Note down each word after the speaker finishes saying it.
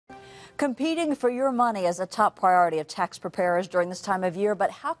Competing for your money is a top priority of tax preparers during this time of year, but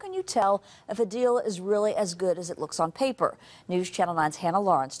how can you tell if a deal is really as good as it looks on paper? News Channel 9's Hannah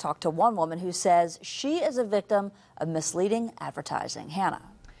Lawrence talked to one woman who says she is a victim of misleading advertising. Hannah.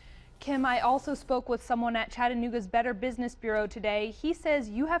 Kim, I also spoke with someone at Chattanooga's Better Business Bureau today. He says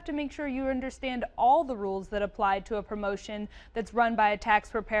you have to make sure you understand all the rules that apply to a promotion that's run by a tax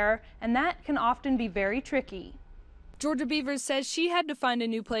preparer, and that can often be very tricky. Georgia Beavers says she had to find a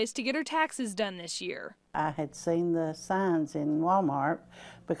new place to get her taxes done this year. I had seen the signs in Walmart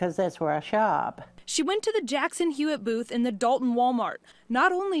because that's where I shop. She went to the Jackson-Hewitt booth in the Dalton Wal-Mart.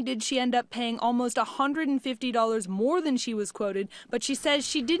 Not only did she end up paying almost $150 more than she was quoted, but she says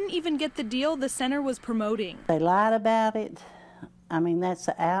she didn't even get the deal the center was promoting. They lied about it. I mean, that's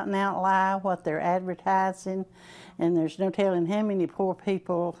an out-and-out lie, what they're advertising, and there's no telling how many poor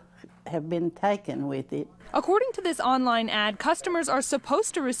people have been taken with it. According to this online ad, customers are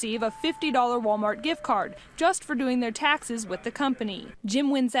supposed to receive a $50 Walmart gift card just for doing their taxes with the company. Jim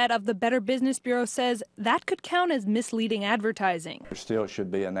Winsett of the Better Business Bureau says that could count as misleading advertising. There still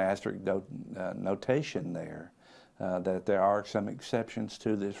should be an asterisk notation there that there are some exceptions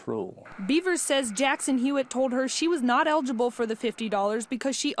to this rule. Beavers says Jackson-Hewitt told her she was not eligible for the $50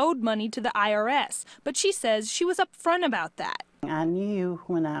 because she owed money to the IRS, but she says she was upfront about that. I knew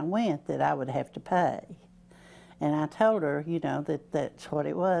when I went that I would have to pay. And I told her, you know, that that's what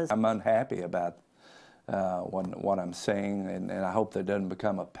it was. I'm unhappy about what I'm seeing, and I hope that doesn't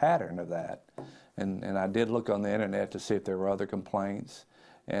become a pattern of that. And I did look on the internet to see if there were other complaints,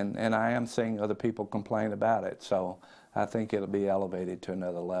 and I am seeing other people complain about it. So I think it'll be elevated to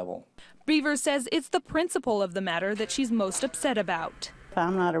another level. Beavers says it's the principle of the matter that she's most upset about.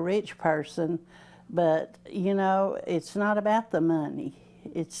 I'm not a rich person, but, you know, it's not about the money.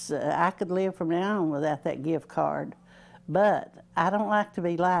 It's I could live from now on without that gift card, but I don't like to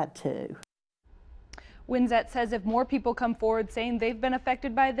be lied to. Winsett says if more people come forward saying they've been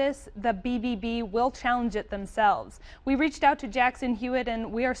affected by this, the BBB will challenge it themselves. We reached out to Jackson-Hewitt,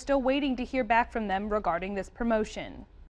 and we are still waiting to hear back from them regarding this promotion.